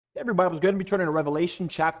Everybody was going to be turning to Revelation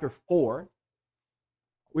chapter 4.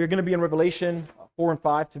 We're going to be in Revelation 4 and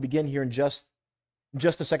 5 to begin here in just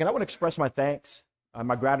a second. I want to express my thanks,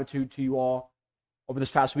 my gratitude to you all over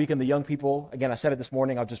this past week, and the young people. Again, I said it this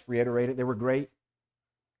morning. I'll just reiterate it. They were great.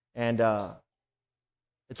 And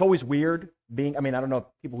it's always weird being, I don't know if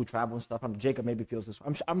people who travel and stuff, Jacob maybe feels this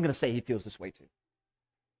way. I'm going to say he feels this way too.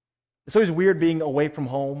 It's always weird being away from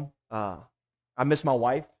home. I miss my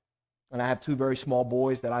wife, and I have two very small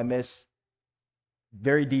boys that I miss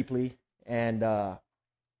very deeply. And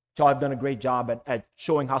so I've done a great job at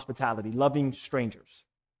showing hospitality, loving strangers.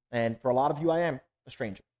 And for a lot of you, I am a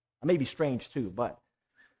stranger. I may be strange too, but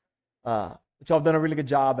so I've done a really good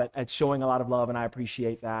job at showing a lot of love, and I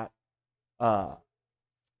appreciate that.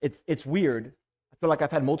 It's weird. I feel like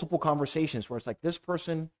I've had multiple conversations where it's like this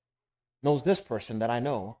person knows this person that I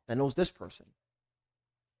know that knows this person.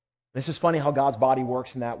 This is funny how God's body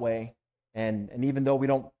works in that way. And even though we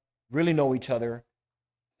don't really know each other,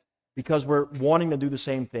 because we're wanting to do the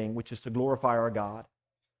same thing, which is to glorify our God,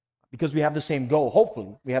 because we have the same goal,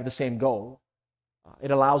 hopefully we have the same goal,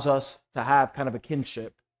 it allows us to have kind of a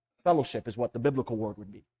kinship. Fellowship is what the biblical word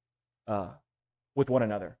would be, with one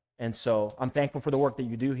another. And so I'm thankful for the work that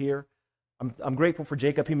you do here. I'm grateful for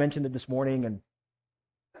Jacob. He mentioned it this morning,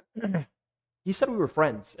 and he said we were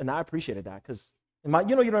friends, and I appreciated that, because you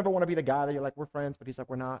don't ever want to be the guy that you're like, we're friends, but he's like,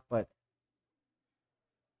 we're not. But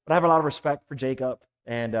I have a lot of respect for Jacob,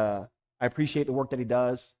 and I appreciate the work that he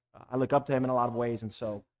does. I look up to him in a lot of ways, and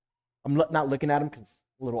so I'm not looking at him because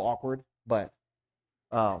it's a little awkward, but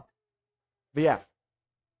yeah. All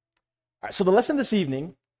right, so the lesson this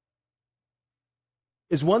evening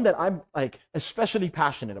is one that I'm especially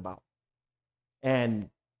passionate about, and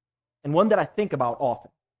one that I think about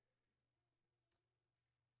often.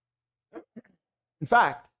 In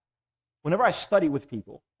fact, whenever I study with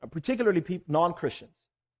people, particularly people, non-Christians,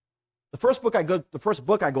 the first book I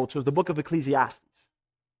go to is the book of Ecclesiastes.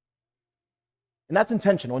 And that's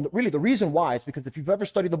intentional. And really the reason why is because if you've ever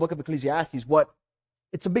studied the book of Ecclesiastes,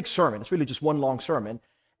 it's a big sermon. It's really just one long sermon.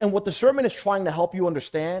 And what the sermon is trying to help you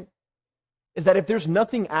understand is that if there's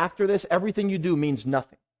nothing after this, everything you do means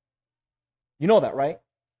nothing. You know that, right?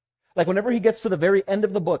 Like whenever he gets to the very end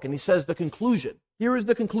of the book and he says the conclusion, here is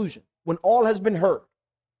the conclusion. When all has been heard,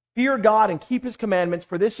 fear God and keep his commandments,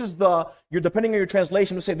 for this is depending on your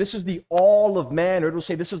translation, it'll say this is the all of man, or it'll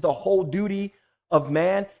say this is the whole duty of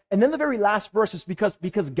man. And then the very last verse is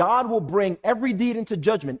because God will bring every deed into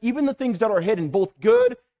judgment, even the things that are hidden, both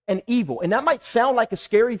good and evil. And that might sound like a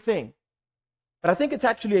scary thing, but I think it's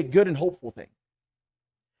actually a good and hopeful thing.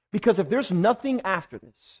 Because if there's nothing after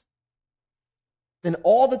this, then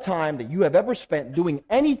all the time that you have ever spent doing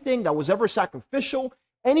anything that was ever sacrificial,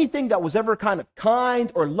 anything that was ever kind of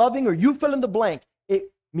kind or loving, or you fill in the blank,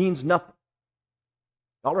 it means nothing.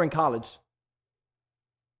 Y'all are in college.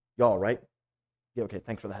 Y'all, right? Yeah, okay,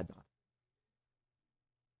 thanks for the head nod.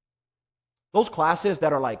 Those classes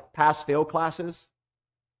that are like pass-fail classes,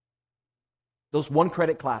 those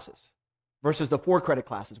 1-credit classes versus the 4-credit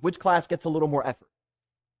classes, which class gets a little more effort?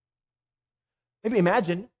 Maybe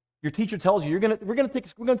imagine your teacher tells you we're gonna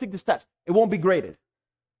take this test. It won't be graded.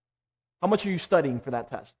 How much are you studying for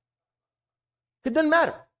that test? It doesn't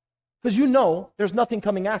matter, because you know there's nothing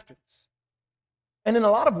coming after this. And in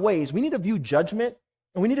a lot of ways, we need to view judgment,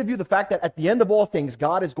 and we need to view the fact that at the end of all things,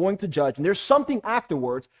 God is going to judge, and there's something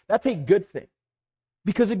afterwards. That's a good thing,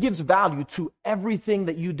 because it gives value to everything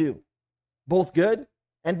that you do, both good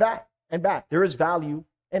and bad. There is value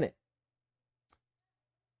in it.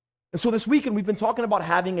 And so this weekend, we've been talking about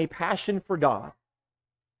having a passion for God.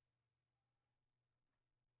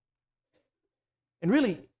 And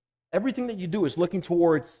really, everything that you do is looking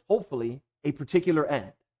towards, hopefully, a particular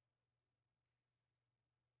end.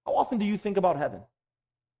 How often do you think about heaven?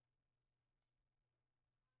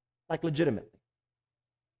 Like legitimately.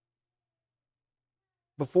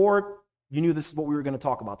 Before you knew this is what we were going to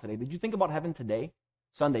talk about today, did you think about heaven today?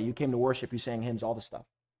 Sunday, you came to worship, you sang hymns, all this stuff.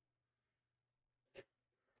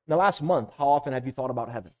 In the last month, how often have you thought about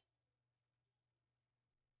heaven?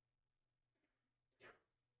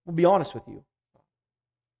 I'll be honest with you.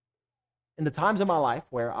 In the times of my life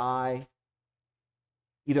where I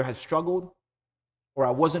either have struggled, or I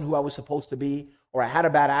wasn't who I was supposed to be, or I had a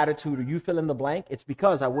bad attitude, or you fill in the blank, it's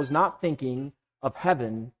because I was not thinking of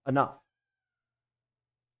heaven enough.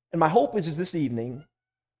 And my hope is this evening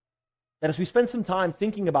that as we spend some time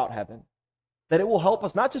thinking about heaven, that it will help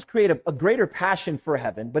us not just create a greater passion for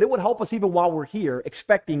heaven, but it would help us even while we're here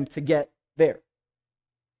expecting to get there.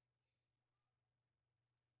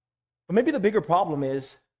 But maybe the bigger problem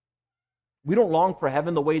is we don't long for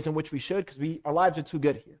heaven the ways in which we should, because our lives are too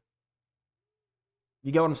good here.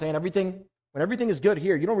 You get what I'm saying? When everything is good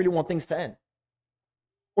here, you don't really want things to end.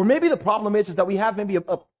 Or maybe the problem is that we have maybe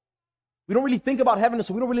we don't really think about heaven,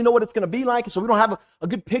 so we don't really know what it's going to be like, so we don't have a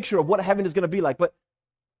good picture of what heaven is going to be like. But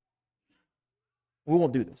we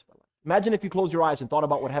won't do this. Imagine if you closed your eyes and thought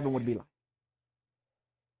about what heaven would be like.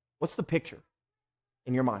 What's the picture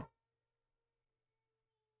in your mind?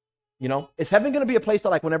 You know, is heaven going to be a place that,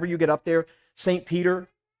 like, whenever you get up there, St. Peter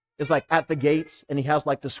is like at the gates and he has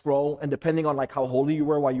like the scroll, and depending on like how holy you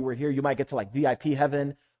were while you were here, you might get to like VIP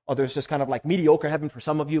heaven, or there's just kind of like mediocre heaven for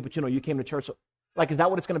some of you, but you know, you came to church. So, like, is that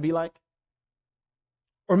what it's going to be like?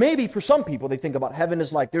 Or maybe for some people, they think about heaven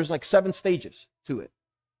as like, there's like 7 stages to it,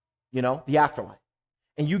 you know, the afterlife.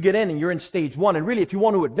 And you get in and you're in stage 1. And really, if you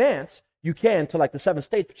want to advance, you can to like the 7th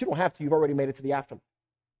stage, but you don't have to. You've already made it to the afterlife.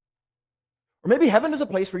 Or maybe heaven is a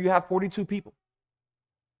place where you have 42 people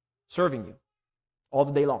serving you all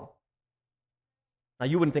the day long. Now,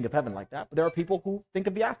 you wouldn't think of heaven like that, but there are people who think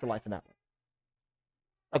of the afterlife in that way.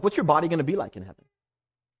 Like, what's your body going to be like in heaven?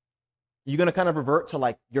 Are you going to kind of revert to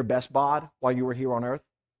like your best bod while you were here on earth?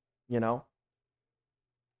 You know?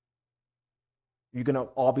 You're going to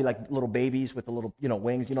all be like little babies with the little, you know,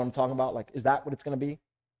 wings. You know what I'm talking about? Like, is that what it's going to be? I'm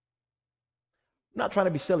not trying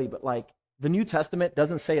to be silly, but like the New Testament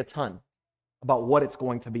doesn't say a ton about what it's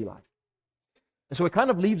going to be like. And so it kind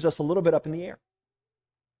of leaves us a little bit up in the air,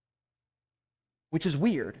 which is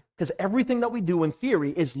weird because everything that we do in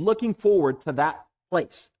theory is looking forward to that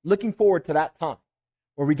place, looking forward to that time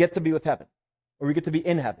where we get to be with heaven, where we get to be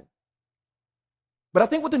in heaven. But I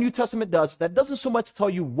think what the New Testament does, that doesn't so much tell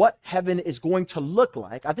you what heaven is going to look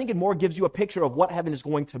like. I think it more gives you a picture of what heaven is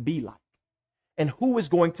going to be like and who is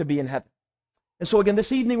going to be in heaven. And so again,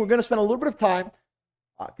 this evening, we're going to spend a little bit of time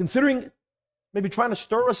considering maybe trying to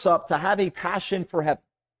stir us up to have a passion for heaven.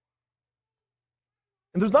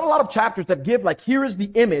 And there's not a lot of chapters that give like, here is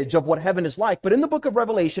the image of what heaven is like. But in the book of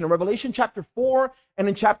Revelation, in Revelation chapter 4 and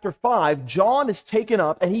in chapter 5, John is taken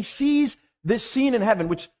up and he sees this scene in heaven,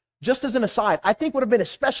 which, just as an aside, I think would have been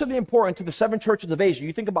especially important to the 7 churches of Asia.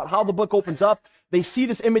 You think about how the book opens up, they see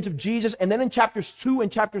this image of Jesus, and then in chapters 2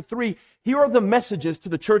 and chapter 3, here are the messages to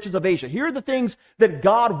the churches of Asia. Here are the things that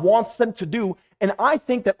God wants them to do, and I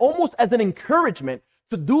think that almost as an encouragement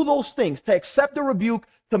to do those things, to accept the rebuke,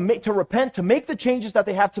 to repent, to make the changes that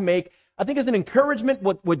they have to make, I think as an encouragement,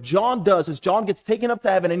 what John does is John gets taken up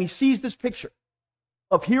to heaven, and he sees this picture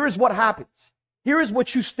of here is what happens. Here is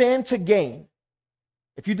what you stand to gain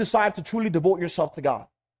if you decide to truly devote yourself to God.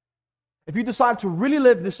 If you decide to really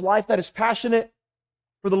live this life that is passionate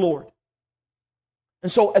for the Lord.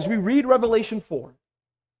 And so as we read Revelation 4,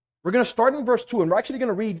 we're going to start in verse 2, and we're actually going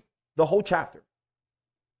to read the whole chapter.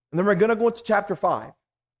 And then we're going to go into chapter 5.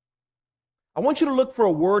 I want you to look for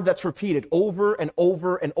a word that's repeated over and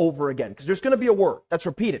over and over again, because there's going to be a word that's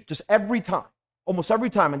repeated just every time, almost every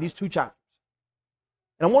time in these 2 chapters.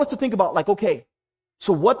 And I want us to think about, like, okay,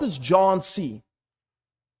 so what does John see?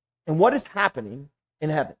 And what is happening in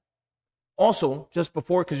heaven? Also, just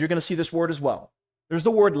before, because you're going to see this word as well, there's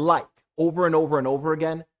the word like over and over and over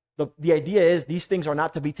again. The idea is these things are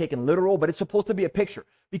not to be taken literal, but it's supposed to be a picture.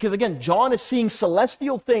 Because again, John is seeing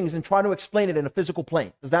celestial things and trying to explain it in a physical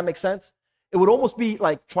plane. Does that make sense? It would almost be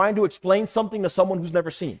like trying to explain something to someone who's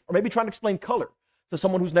never seen, or maybe trying to explain color to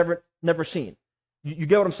someone who's never seen. You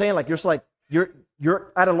get what I'm saying? Like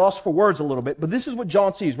you're at a loss for words a little bit, but this is what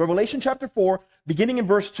John sees. Revelation chapter 4, beginning in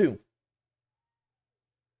verse 2.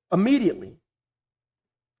 Immediately,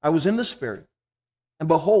 I was in the Spirit, and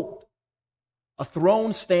behold, a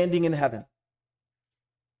throne standing in heaven,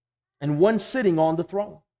 and one sitting on the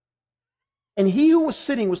throne. And he who was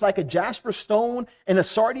sitting was like a jasper stone and a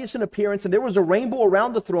sardius in appearance, and there was a rainbow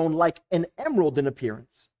around the throne like an emerald in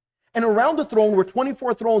appearance. And around the throne were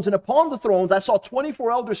 24 thrones, and upon the thrones I saw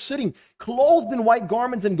 24 elders sitting, clothed in white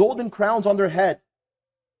garments and golden crowns on their head.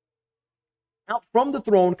 Out from the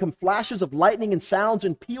throne come flashes of lightning and sounds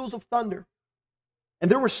and peals of thunder. And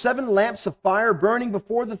there were 7 lamps of fire burning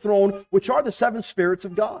before the throne, which are the 7 spirits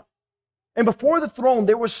of God. And before the throne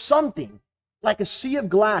there was something like a sea of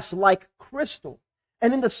glass, like crystal.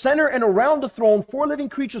 And in the center and around the throne, 4 living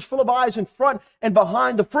creatures full of eyes in front and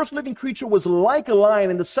behind. The first living creature was like a lion,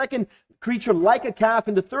 and the second creature like a calf,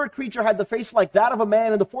 and the third creature had the face like that of a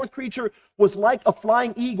man, and the fourth creature was like a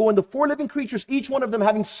flying eagle. And the 4 living creatures, each one of them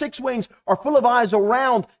having 6 wings, are full of eyes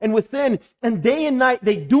around and within. And day and night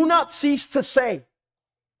they do not cease to say,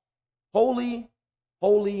 Holy,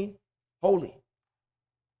 holy, holy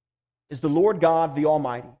is the Lord God, the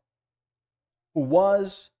Almighty, who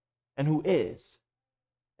was and who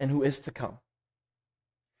is to come.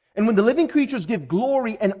 And when the living creatures give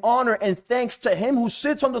glory and honor and thanks to him who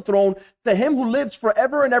sits on the throne, to him who lives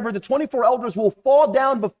forever and ever, the 24 elders will fall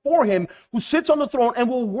down before him who sits on the throne and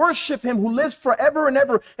will worship him who lives forever and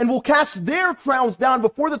ever, and will cast their crowns down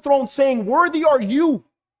before the throne, saying, "Worthy are you,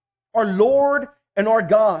 our Lord and our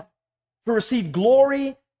God, to receive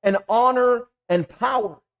glory and honor and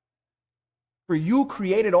power. For you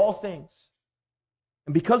created all things,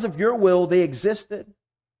 and because of your will they existed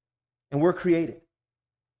and were created."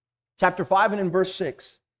 Chapter 5 and in verse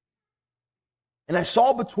 6. "And I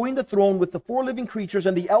saw between the throne with the four living creatures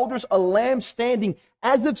and the elders a lamb standing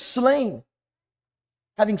as if slain,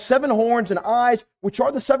 having 7 horns and eyes, which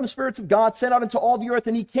are the 7 spirits of God sent out into all the earth.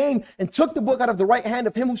 And he came and took the book out of the right hand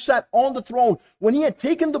of him who sat on the throne. When he had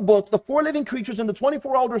taken the book, the 4 living creatures and the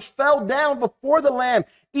 24 elders fell down before the Lamb,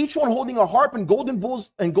 each one holding a harp and golden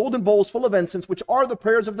bowls full of incense, which are the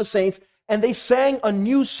prayers of the saints. And they sang a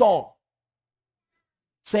new song,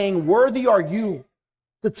 saying, "Worthy are you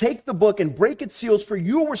to take the book and break its seals, for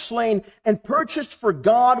you were slain and purchased for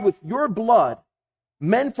God with your blood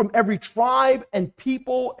men from every tribe and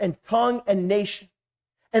people and tongue and nation,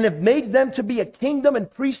 and have made them to be a kingdom and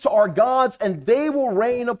priests to our gods, and they will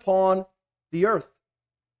reign upon the earth."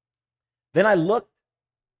 Then I looked,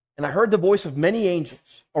 and I heard the voice of many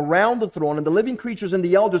angels around the throne, and the living creatures and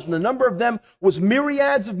the elders, and the number of them was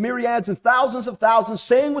myriads of myriads and thousands of thousands,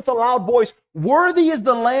 saying with a loud voice, "Worthy is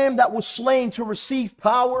the Lamb that was slain to receive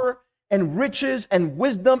power and riches and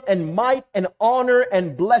wisdom and might and honor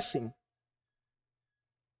and blessing."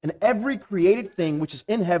 And every created thing which is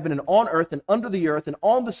in heaven and on earth and under the earth and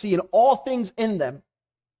on the sea and all things in them,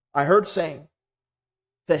 I heard saying,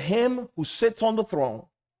 "To him who sits on the throne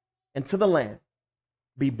and to the Lamb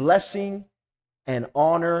be blessing and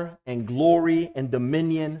honor and glory and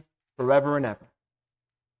dominion forever and ever."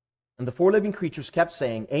 And the 4 living creatures kept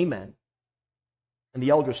saying, "Amen." And the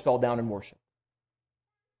elders fell down in worship.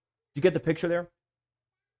 You get the picture there?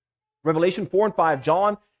 Revelation 4 and 5,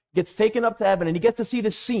 John gets taken up to heaven, and he gets to see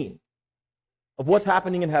the scene of what's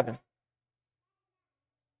happening in heaven.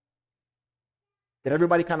 Did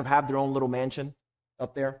everybody kind of have their own little mansion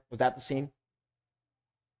up there? Was that the scene?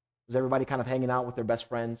 Was everybody kind of hanging out with their best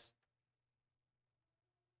friends?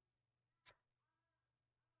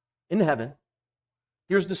 In heaven,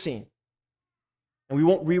 here's the scene. And we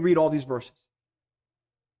won't reread all these verses.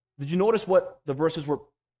 Did you notice what the verses were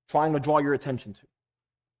trying to draw your attention to?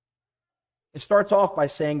 It starts off by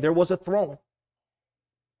saying there was a throne,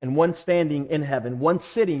 and one standing in heaven, one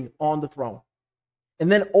sitting on the throne.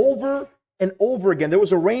 And then over and over again, there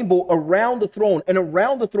was a rainbow around the throne, and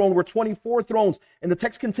around the throne were 24 thrones. And the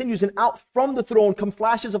text continues, and out from the throne come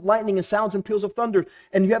flashes of lightning and sounds and peals of thunder.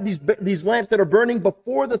 And you have these lamps that are burning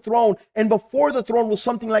before the throne, and before the throne was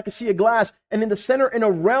something like a sea of glass. And in the center and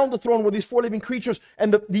around the throne were these 4 living creatures,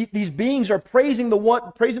 and these beings are praising the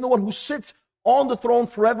one who sits on the throne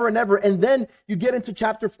forever and ever. And then you get into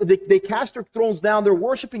they cast their thrones down, they're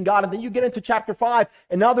worshiping God. And then you get into chapter 5,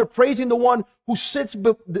 and now they're praising the one who sits,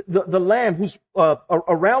 the Lamb who's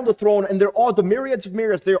around the throne, and they're all, the myriads of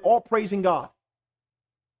myriads, they're all praising God.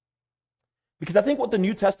 Because I think what the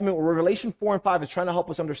New Testament, or Revelation 4 and 5 is trying to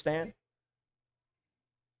help us understand,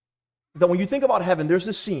 is that when you think about heaven, there's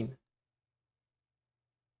this scene,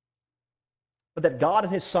 but that God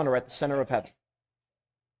and his Son are at the center of heaven.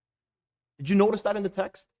 Did you notice that in the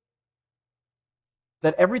text?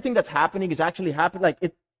 That everything that's happening is actually happening. Like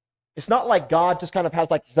it's not like God just kind of has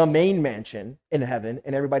like the main mansion in heaven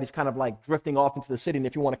and everybody's kind of like drifting off into the city, and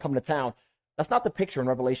if you want to come to town. That's not the picture in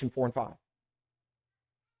Revelation 4 and 5.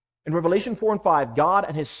 In Revelation 4 and 5, God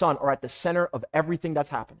and his Son are at the center of everything that's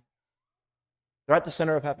happening. They're at the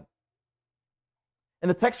center of heaven. And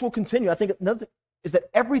the text will continue. I think another thing is that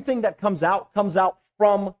everything that comes out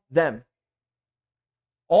from them.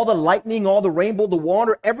 All the lightning, all the rainbow, the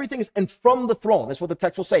water, everything is, and from the throne. That's what the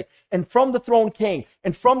text will say. And from the throne came,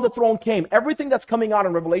 and from the throne came. Everything that's coming out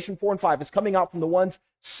in Revelation 4 and 5 is coming out from the ones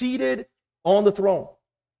seated on the throne.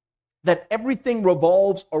 That everything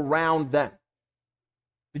revolves around them.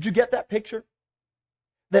 Did you get that picture?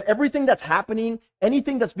 That everything that's happening,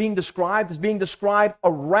 anything that's being described, is being described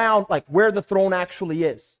around, like where the throne actually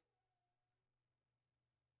is.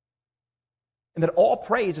 And that all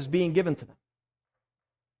praise is being given to them.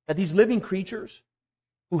 That these living creatures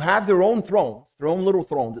who have their own thrones, their own little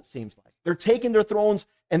thrones, it seems like, they're taking their thrones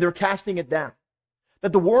and they're casting it down.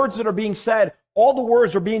 That the words that are being said, all the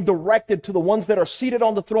words are being directed to the ones that are seated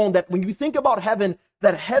on the throne. That when you think about heaven,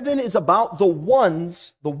 that heaven is about the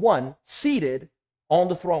one seated on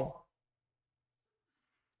the throne.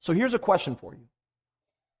 So here's a question for you.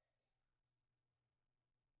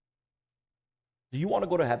 Do you want to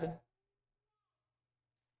go to heaven?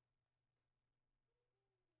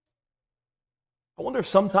 I wonder if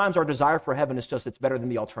sometimes our desire for heaven is just it's better than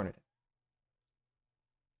the alternative.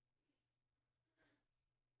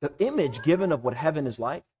 The image given of what heaven is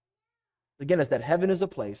like, again, is that heaven is a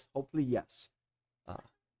place, hopefully yes,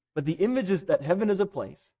 but the image is that heaven is a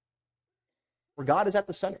place where God is at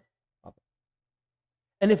the center of it.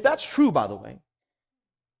 And if that's true, by the way,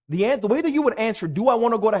 the way that you would answer, do I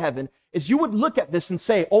want to go to heaven, is you would look at this and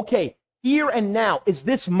say, okay, here and now, is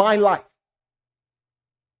this my life?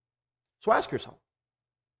 So ask yourself,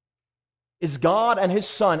 is God and his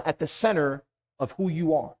Son at the center of who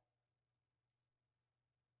you are?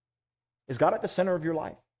 Is God at the center of your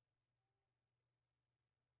life?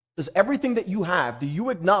 Does everything that you have, do you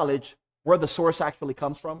acknowledge where the source actually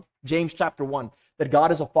comes from? James chapter 1, that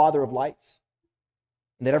God is a father of lights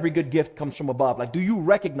and that every good gift comes from above. Like, do you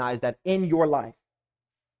recognize that in your life?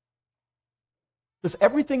 Does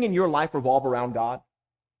everything in your life revolve around God?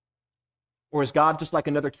 Or is God just like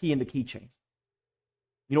another key in the keychain?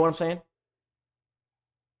 You know what I'm saying?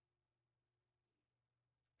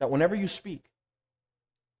 That whenever you speak,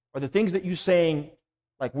 are the things that you're saying,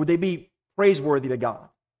 like, would they be praiseworthy to God?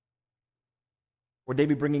 Would they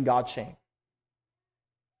be bringing God shame?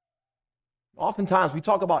 Oftentimes, we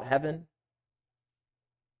talk about heaven.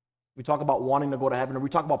 We talk about wanting to go to heaven, or we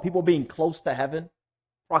talk about people being close to heaven.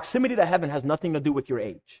 Proximity to heaven has nothing to do with your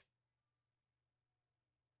age.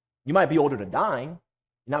 You might be older to dying.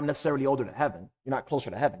 You're not necessarily older to heaven. You're not closer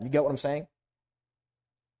to heaven. You get what I'm saying?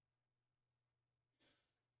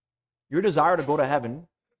 Your desire to go to heaven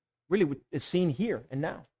really is seen here and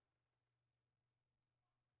now.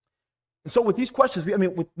 And so with these questions,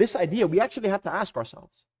 with this idea, we actually have to ask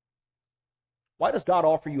ourselves, why does God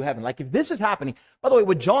offer you heaven? Like, if this is happening, by the way,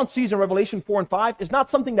 what John sees in Revelation 4 and 5 is not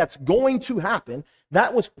something that's going to happen.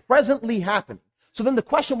 That was presently happening. So then the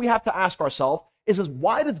question we have to ask ourselves is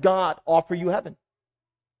why does God offer you heaven?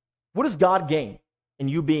 What does God gain in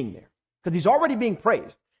you being there? Because he's already being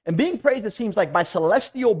praised. And being praised, it seems like, by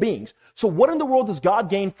celestial beings. So what in the world does God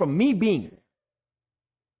gain from me being there?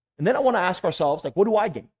 And then I want to ask ourselves, like, what do I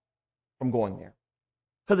gain from going there?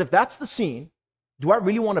 Because if that's the scene, do I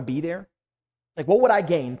really want to be there? Like, what would I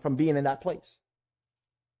gain from being in that place?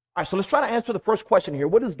 All right, so let's try to answer the first question here.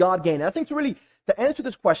 What does God gain? And I think to answer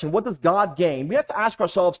this question, what does God gain? We have to ask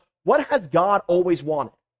ourselves, what has God always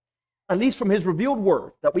wanted? At least from his revealed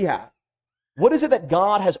word that we have. What is it that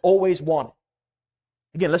God has always wanted?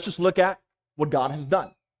 Again, let's just look at what God has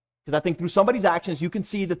done. Because I think through somebody's actions, you can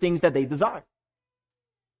see the things that they desire.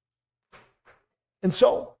 And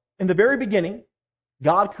so, in the very beginning,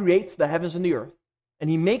 God creates the heavens and the earth, and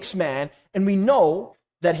he makes man, and we know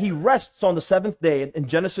that he rests on the seventh day in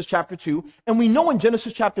Genesis chapter 2, and we know in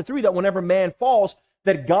Genesis chapter 3 that whenever man falls,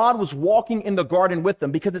 that God was walking in the garden with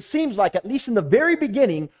them, because it seems like, at least in the very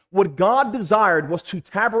beginning, what God desired was to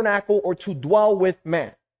tabernacle or to dwell with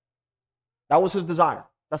man. That was his desire.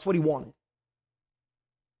 That's what he wanted.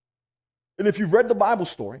 And if you've read the Bible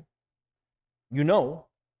story, you know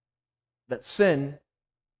that sin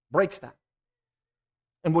breaks that.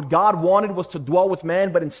 And what God wanted was to dwell with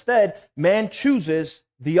man, but instead, man chooses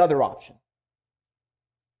the other option.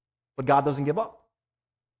 But God doesn't give up.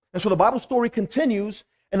 And so the Bible story continues,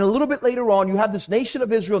 and a little bit later on, you have this nation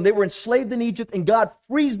of Israel, and they were enslaved in Egypt, and God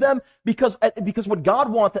frees them because what God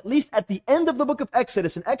wants, at least at the end of the book of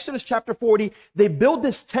Exodus, in Exodus chapter 40, they build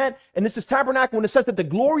this tent, and this is tabernacle, and it says that the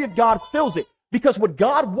glory of God fills it. Because what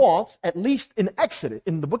God wants, at least in Exodus,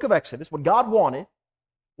 in the book of Exodus, what God wanted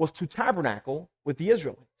was to tabernacle with the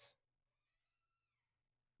Israelites.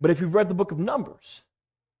 But if you've read the book of Numbers,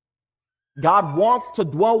 God wants to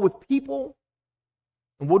dwell with people.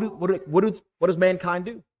 And what does mankind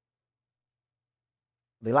do?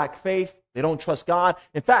 They lack faith. They don't trust God.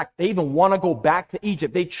 In fact, they even want to go back to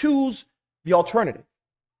Egypt. They choose the alternative.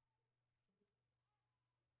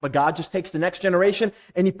 But God just takes the next generation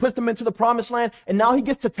and he puts them into the promised land. And now he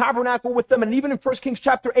gets to tabernacle with them. And even in 1 Kings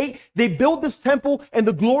chapter 8, they build this temple and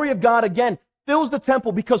the glory of God again fills the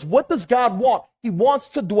temple, because what does God want? He wants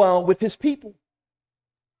to dwell with his people.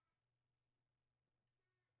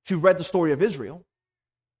 If you've read the story of Israel,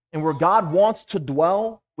 and where God wants to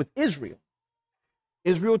dwell with Israel,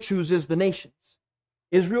 Israel chooses the nations.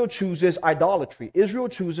 Israel chooses idolatry. Israel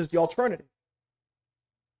chooses the alternative.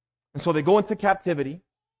 And so they go into captivity,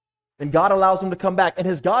 and God allows them to come back. And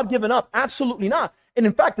has God given up? Absolutely not. And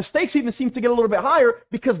in fact, the stakes even seem to get a little bit higher,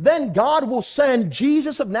 because then God will send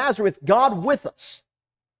Jesus of Nazareth, God with us.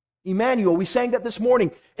 Emmanuel, we sang that this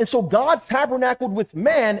morning. And so God tabernacled with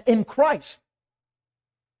man in Christ.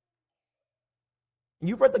 And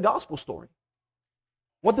you've read the gospel story.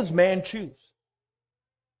 What does man choose?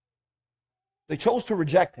 They chose to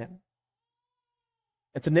reject him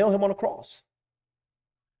and to nail him on a cross.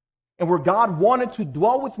 And where God wanted to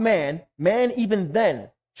dwell with man, man even then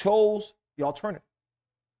chose the alternative.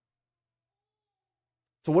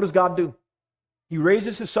 So what does God do? He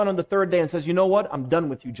raises his son on the third day and says, you know what? I'm done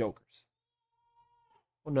with you jokers.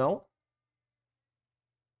 Well, no.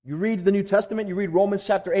 You read the New Testament, you read Romans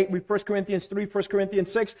chapter 8, read 1 Corinthians 3, 1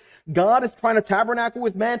 Corinthians 6. God is trying to tabernacle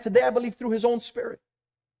with man today, I believe, through his own spirit.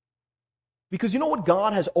 Because you know what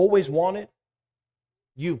God has always wanted?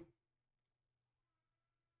 You.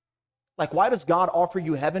 Like, why does God offer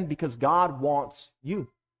you heaven? Because God wants you.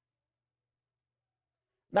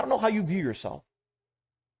 And I don't know how you view yourself.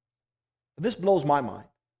 But this blows my mind.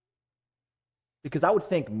 Because I would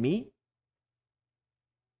think, me?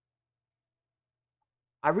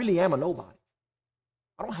 I really am a nobody.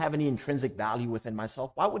 I don't have any intrinsic value within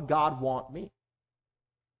myself. Why would God want me?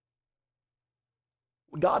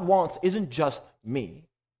 What God wants isn't just me.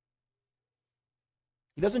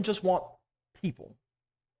 He doesn't just want people.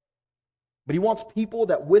 But he wants people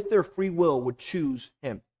that with their free will would choose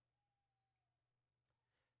him.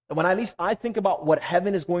 And when at least I think about what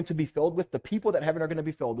heaven is going to be filled with, the people that heaven are going to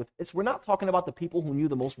be filled with, we're not talking about the people who knew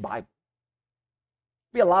the most Bible.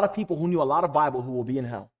 There'll be a lot of people who knew a lot of Bible who will be in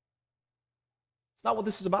hell. It's not what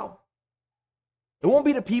this is about. It won't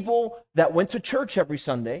be the people that went to church every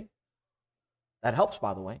Sunday. That helps,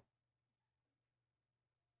 by the way.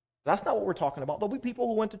 That's not what we're talking about. There'll be people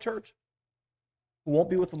who went to church who won't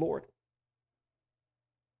be with the Lord.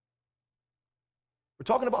 We're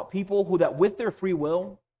talking about people who that with their free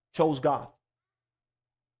will chose God.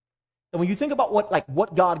 And when you think about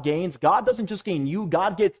what God gains, God doesn't just gain you,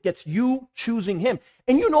 God gets you choosing him.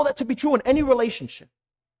 And you know that to be true in any relationship.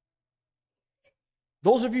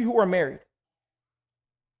 Those of you who are married,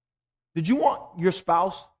 did you want your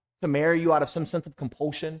spouse to marry you out of some sense of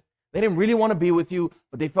compulsion? They didn't really want to be with you,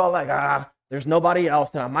 but they felt like, there's nobody else,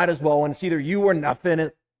 and I might as well, and it's either you or nothing.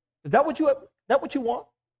 Is that what you want?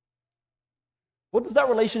 What does that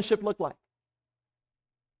relationship look like?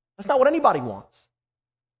 That's not what anybody wants.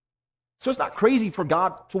 So it's not crazy for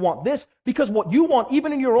God to want this, because what you want,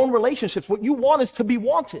 even in your own relationships, what you want is to be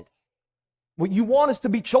wanted. What you want is to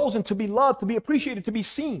be chosen, to be loved, to be appreciated, to be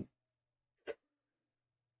seen. This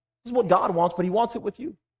is what God wants, but he wants it with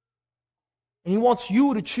you. And he wants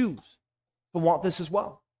you to choose to want this as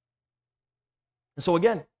well. And so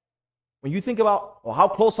again, when you think about, well, how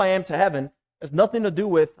close I am to heaven, it has nothing to do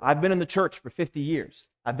with, I've been in the church for 50 years.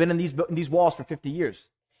 I've been in these walls for 50 years.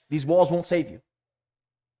 These walls won't save you.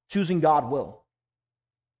 Choosing God will.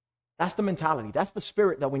 That's the mentality. That's the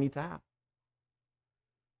spirit that we need to have.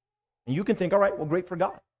 And you can think, all right, well, great for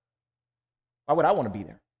God. Why would I want to be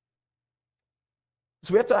there?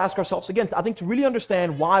 So we have to ask ourselves, again, I think to really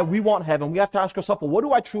understand why we want heaven, we have to ask ourselves, well, what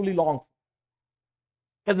do I truly long for?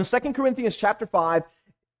 Because in 2 Corinthians chapter 5,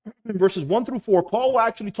 verses 1 through 4, Paul will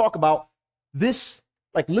actually talk about this,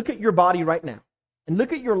 like, look at your body right now, and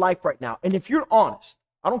look at your life right now. And if you're honest,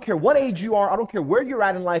 I don't care what age you are, I don't care where you're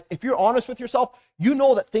at in life, if you're honest with yourself, you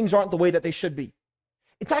know that things aren't the way that they should be.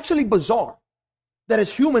 It's actually bizarre that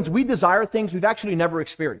as humans, we desire things we've actually never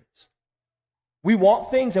experienced. We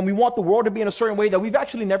want things and we want the world to be in a certain way that we've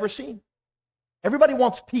actually never seen. Everybody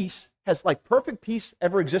wants peace. Has like perfect peace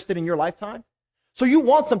ever existed in your lifetime? So you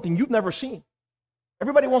want something you've never seen.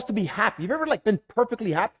 Everybody wants to be happy. Have you ever been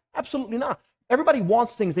perfectly happy? Absolutely not. Everybody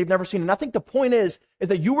wants things they've never seen. And I think the point is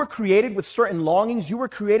that you were created with certain longings. You were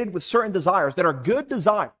created with certain desires that are good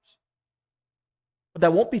desires, but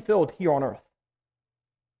that won't be filled here on earth.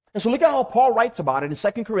 And so look at how Paul writes about it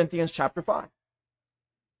in 2 Corinthians chapter 5.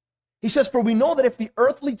 He says, for we know that if the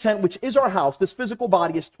earthly tent, which is our house, this physical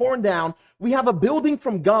body, is torn down, we have a building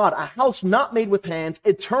from God, a house not made with hands,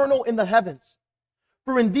 eternal in the heavens.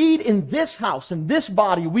 For indeed in this house, in this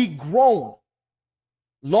body, we groan,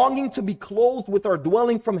 longing to be clothed with our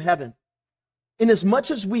dwelling from heaven, inasmuch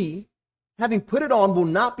as we, having put it on, will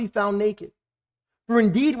not be found naked. For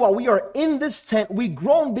indeed, while we are in this tent, we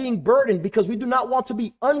groan being burdened, because we do not want to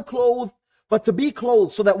be unclothed, but to be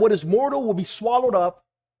clothed, so that what is mortal will be swallowed up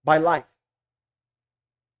by life.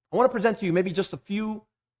 I want to present to you maybe just a few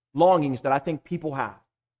longings that I think people have,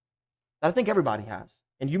 that I think everybody has.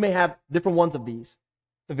 And you may have different ones of these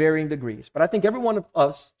to varying degrees, but I think every one of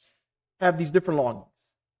us have these different longings.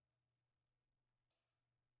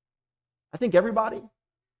 I think everybody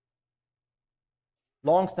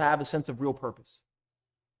longs to have a sense of real purpose.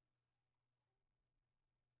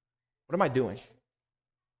 What am I doing?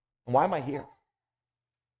 And why am I here?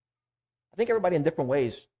 I think everybody in different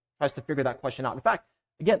ways tries to figure that question out. In fact,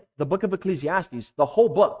 again, the book of Ecclesiastes, the whole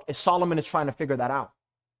book is Solomon is trying to figure that out.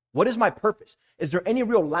 What is my purpose? Is there any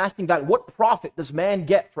real lasting value? What profit does man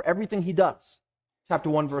get for everything he does? Chapter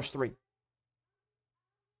 1, verse 3.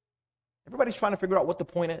 Everybody's trying to figure out what the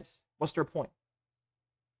point is. What's their point?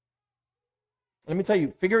 Let me tell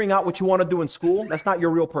you, figuring out what you want to do in school, that's not your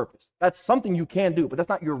real purpose. That's something you can do, but that's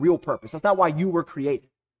not your real purpose. That's not why you were created.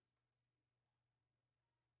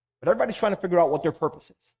 But everybody's trying to figure out what their purpose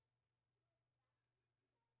is.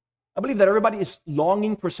 I believe that everybody is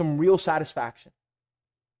longing for some real satisfaction.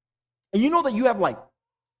 And you know that you have like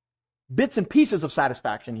bits and pieces of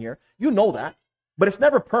satisfaction here. You know that, but it's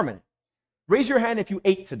never permanent. Raise your hand if you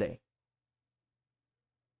ate today.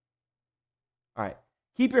 All right.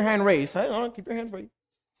 Keep your hand raised. Hang on, keep your hand raised.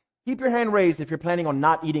 Keep your hand raised if you're planning on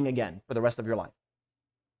not eating again for the rest of your life.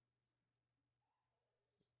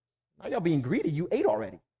 Now y'all being greedy. You ate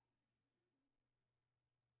already.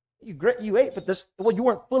 You ate, but you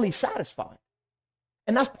weren't fully satisfied.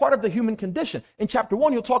 And that's part of the human condition. In chapter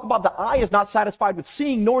 1, you'll talk about the eye is not satisfied with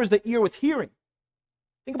seeing, nor is the ear with hearing.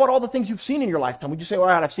 Think about all the things you've seen in your lifetime. Would you say, all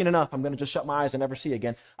right, I've seen enough. I'm going to just shut my eyes and never see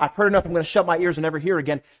again. I've heard enough. I'm going to shut my ears and never hear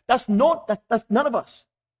again. That's none of us.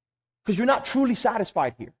 Because you're not truly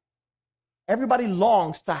satisfied here. Everybody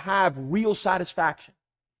longs to have real satisfaction.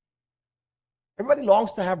 Everybody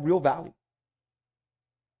longs to have real value.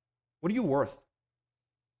 What are you worth?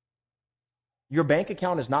 Your bank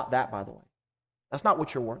account is not that, by the way. That's not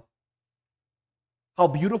what you're worth. How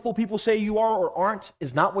beautiful people say you are or aren't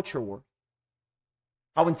is not what you're worth.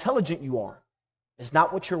 How intelligent you are is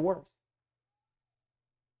not what you're worth.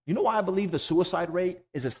 You know why I believe the suicide rate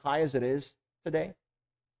is as high as it is today?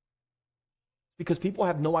 Because people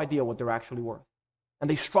have no idea what they're actually worth. And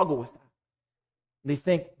they struggle with that. They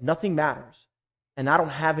think nothing matters and I don't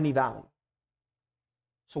have any value.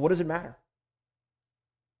 So what does it matter?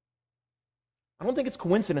 I don't think it's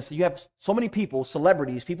coincidence that you have so many people,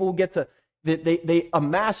 celebrities, people who get to, they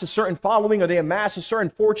amass a certain following or they amass a certain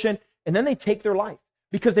fortune and then they take their life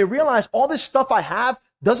because they realize all this stuff I have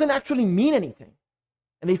doesn't actually mean anything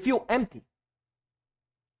and they feel empty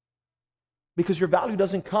because your value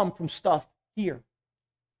doesn't come from stuff here.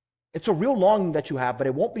 It's a real longing that you have, but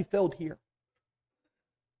it won't be filled here.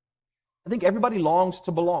 I think everybody longs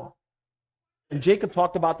to belong. And Jacob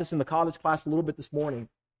talked about this in the college class a little bit this morning.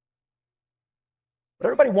 But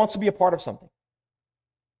everybody wants to be a part of something.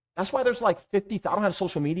 That's why there's like 50, I don't have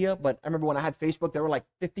social media, but I remember when I had Facebook, there were like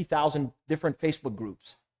 50,000 different Facebook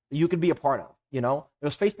groups that you could be a part of, you know?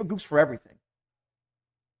 There's Facebook groups for everything.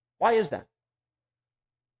 Why is that?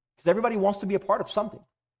 Because everybody wants to be a part of something.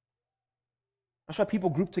 That's why people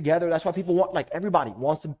group together. That's why people want, like everybody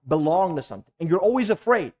wants to belong to something. And you're always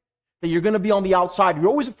afraid that you're going to be on the outside. You're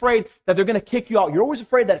always afraid that they're going to kick you out. You're always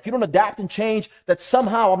afraid that if you don't adapt and change, that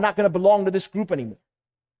somehow I'm not going to belong to this group anymore.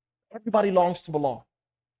 Everybody longs to belong.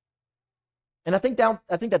 And I think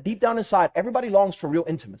that deep down inside, everybody longs for real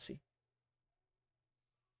intimacy.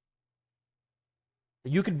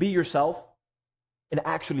 That you could be yourself and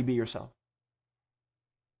actually be yourself.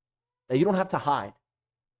 That you don't have to hide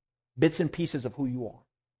bits and pieces of who you are.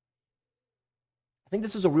 I think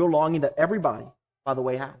this is a real longing that everybody, by the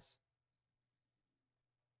way, has.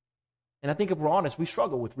 And I think if we're honest, we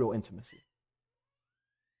struggle with real intimacy.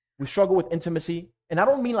 We struggle with intimacy, and I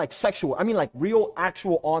don't mean like sexual, I mean like real,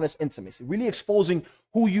 actual, honest intimacy, really exposing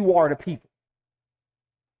who you are to people.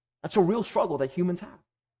 That's a real struggle that humans have.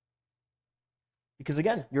 Because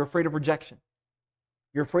again, you're afraid of rejection.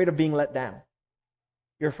 You're afraid of being let down.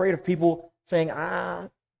 You're afraid of people saying,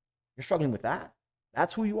 you're struggling with that.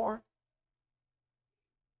 That's who you are.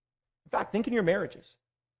 In fact, think in your marriages.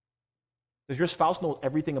 Does your spouse know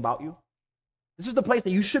everything about you? This is the place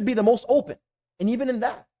that you should be the most open. And even in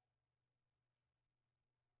that,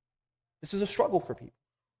 this is a struggle for people.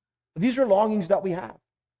 But these are longings that we have.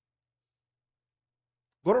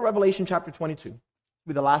 Go to Revelation chapter 22. It'll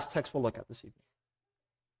be the last text we'll look at this evening.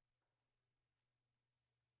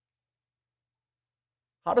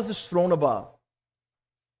 How does this throne above,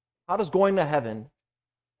 how does going to heaven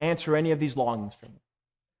answer any of these longings for me?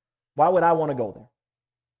 Why would I want to go there?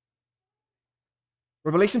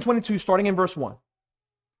 Revelation 22, starting in verse 1.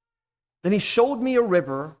 Then he showed me a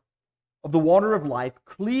river of the water of life,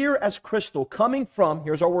 clear as crystal, coming from,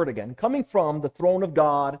 here's our word again, coming from the throne of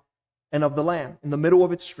God and of the Lamb, in the middle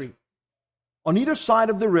of its street. On either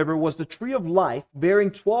side of the river was the tree of life,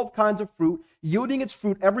 bearing 12 kinds of fruit, yielding its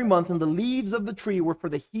fruit every month, and the leaves of the tree were for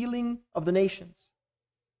the healing of the nations.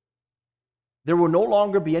 There will no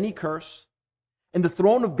longer be any curse, and the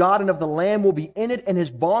throne of God and of the Lamb will be in it, and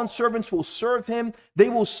his bondservants will serve him. They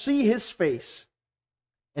will see his face,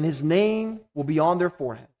 and his name will be on their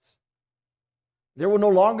foreheads. There will no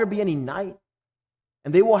longer be any night,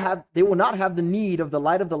 and they will not have the need of the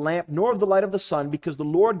light of the lamp, nor of the light of the sun, because the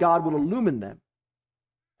Lord God will illumine them,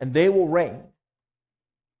 and they will reign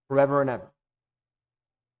forever and ever.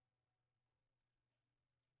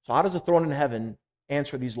 So how does the throne in heaven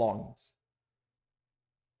answer these longings?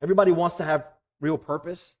 Everybody wants to have real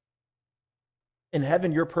purpose. In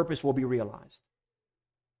heaven, your purpose will be realized.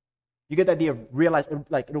 You get the idea of realize,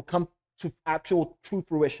 like it'll come to actual true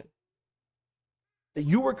fruition. That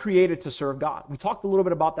you were created to serve God. We talked a little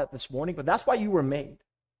bit about that this morning, but that's why you were made.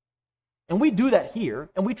 And we do that here,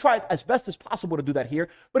 and we try as best as possible to do that here,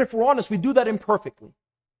 but if we're honest, we do that imperfectly.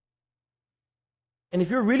 And if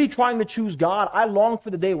you're really trying to choose God, I long for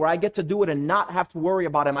the day where I get to do it and not have to worry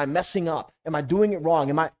about, am I messing up? Am I doing it wrong?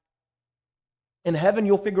 In heaven,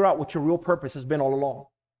 you'll figure out what your real purpose has been all along.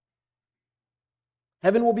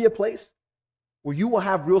 Heaven will be a place where you will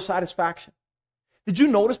have real satisfaction. Did you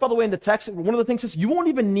notice, by the way, in the text, one of the things is you won't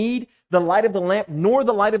even need the light of the lamp nor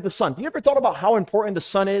the light of the sun. Do you ever thought about how important the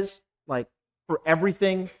sun is, like, for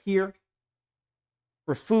everything here?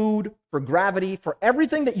 For food, for gravity, for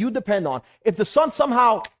everything that you depend on. If the sun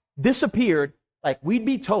somehow disappeared, like, we'd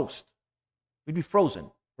be toast. We'd be frozen,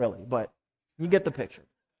 really, but you get the picture.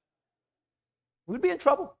 We'd be in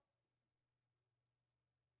trouble.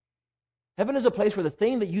 Heaven is a place where the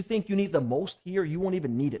thing that you think you need the most here, you won't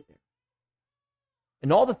even need it there.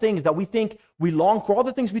 And all the things that we think we long for, all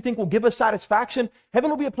the things we think will give us satisfaction, heaven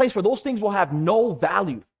will be a place where those things will have no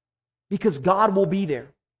value because God will be there.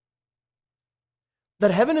 That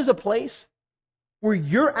heaven is a place where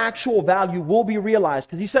your actual value will be realized,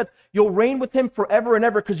 because he said you'll reign with him forever and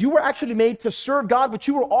ever, because you were actually made to serve God, but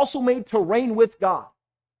you were also made to reign with God.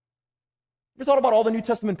 You thought about all the New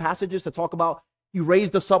Testament passages that talk about he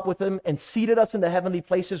raised us up with him and seated us in the heavenly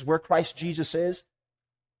places where Christ Jesus is?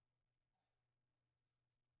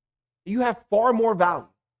 You have far more value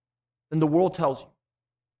than the world tells you.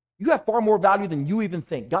 You have far more value than you even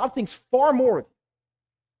think. God thinks far more of you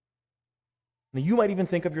than you might even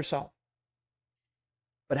think of yourself.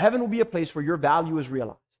 But heaven will be a place where your value is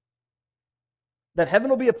realized. That heaven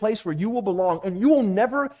will be a place where you will belong, and you will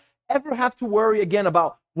never, ever have to worry again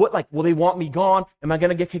about what, like, will they want me gone? Am I going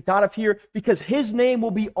to get kicked out of here? Because his name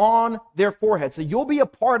will be on their forehead. So you'll be a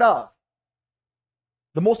part of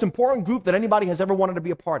the most important group that anybody has ever wanted to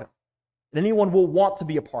be a part of, and anyone will want to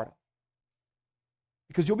be a part of.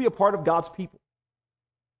 Because you'll be a part of God's people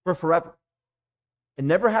for forever. And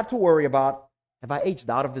never have to worry about, have I aged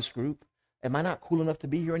out of this group? Am I not cool enough to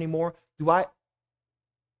be here anymore?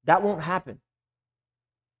 That won't happen.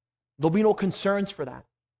 There'll be no concerns for that.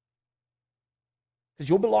 Because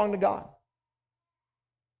you'll belong to God.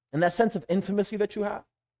 And that sense of intimacy that you have,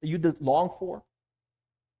 that you long for,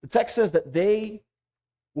 the text says that they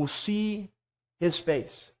will see his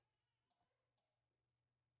face.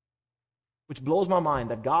 Which blows my mind,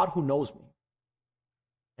 that God who knows me,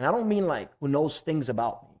 and I don't mean like who knows things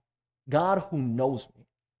about me, God who knows me,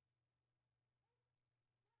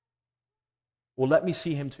 will let me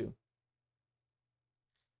see him too.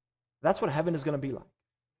 That's what heaven is going to be like.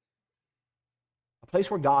 A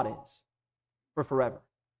place where God is for forever.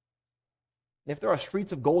 And if there are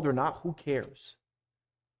streets of gold or not, who cares?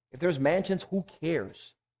 If there's mansions, who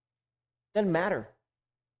cares? Doesn't matter.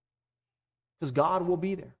 Because God will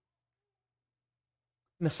be there.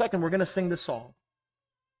 In a second, we're going to sing this song,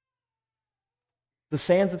 The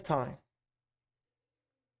Sands of Time.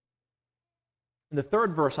 In the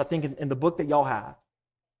third verse, I think in the book that y'all have,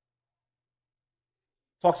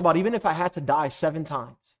 talks about even if I had to die 7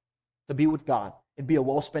 times to be with God, it'd be a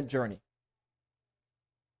well-spent journey.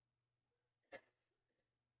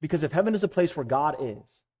 Because if heaven is a place where God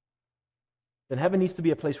is, then heaven needs to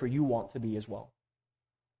be a place where you want to be as well.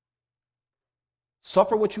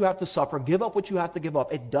 Suffer what you have to suffer. Give up what you have to give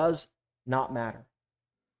up. It does not matter.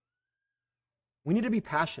 We need to be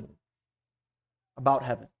passionate about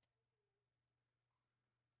heaven.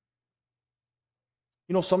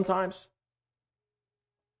 You know, sometimes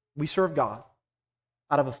we serve God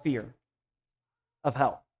out of a fear of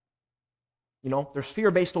hell. You know, there's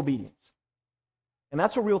fear-based obedience. And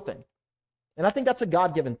that's a real thing. And I think that's a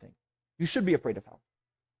God-given thing. You should be afraid of hell.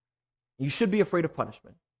 You should be afraid of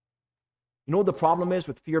punishment. You know what the problem is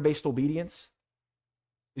with fear-based obedience?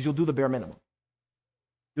 Is you'll do the bare minimum.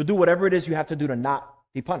 You'll do whatever it is you have to do to not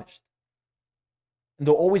be punished. And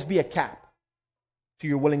there'll always be a cap to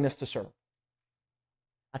your willingness to serve.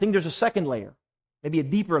 I think there's a second layer, maybe a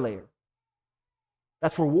deeper layer.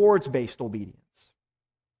 That's rewards-based obedience.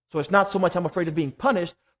 So it's not so much I'm afraid of being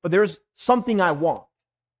punished, but there's something I want.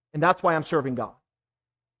 And that's why I'm serving God.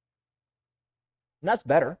 And that's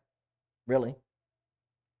better, really.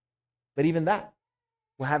 But even that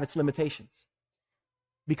will have its limitations.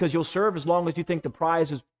 Because you'll serve as long as you think the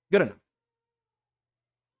prize is good enough.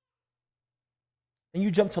 And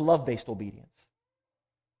you jump to love-based obedience,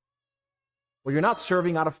 where you're not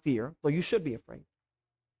serving out of fear, though you should be afraid.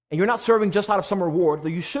 And you're not serving just out of some reward, though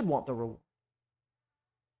you should want the reward.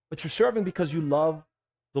 But you're serving because you love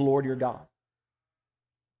the Lord your God.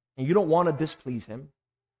 And you don't want to displease him,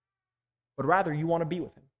 but rather you want to be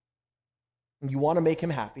with him. And you want to make him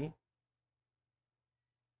happy.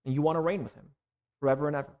 And you want to reign with him forever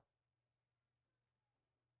and ever.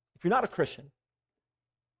 If you're not a Christian,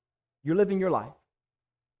 you're living your life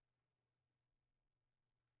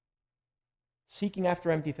seeking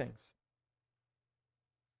after empty things.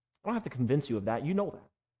 I don't have to convince you of that. You know that.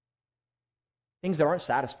 Things that aren't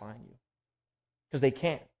satisfying you because they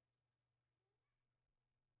can't.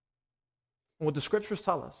 And what the scriptures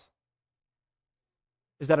tell us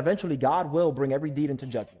is that eventually God will bring every deed into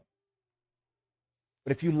judgment.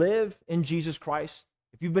 But if you live in Jesus Christ,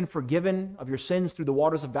 if you've been forgiven of your sins through the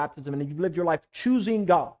waters of baptism, and if you've lived your life choosing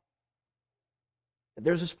God,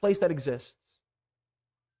 there's this place that exists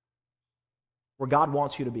where God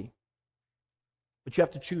wants you to be. But you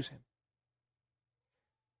have to choose him.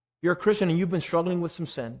 If you're a Christian and you've been struggling with some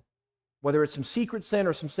sin, whether it's some secret sin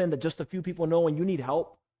or some sin that just a few people know and you need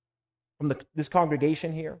help from this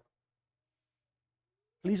congregation here,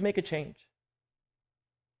 please make a change.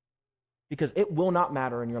 Because it will not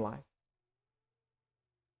matter in your life.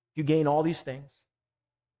 You gain all these things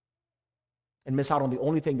and miss out on the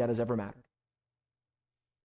only thing that has ever mattered.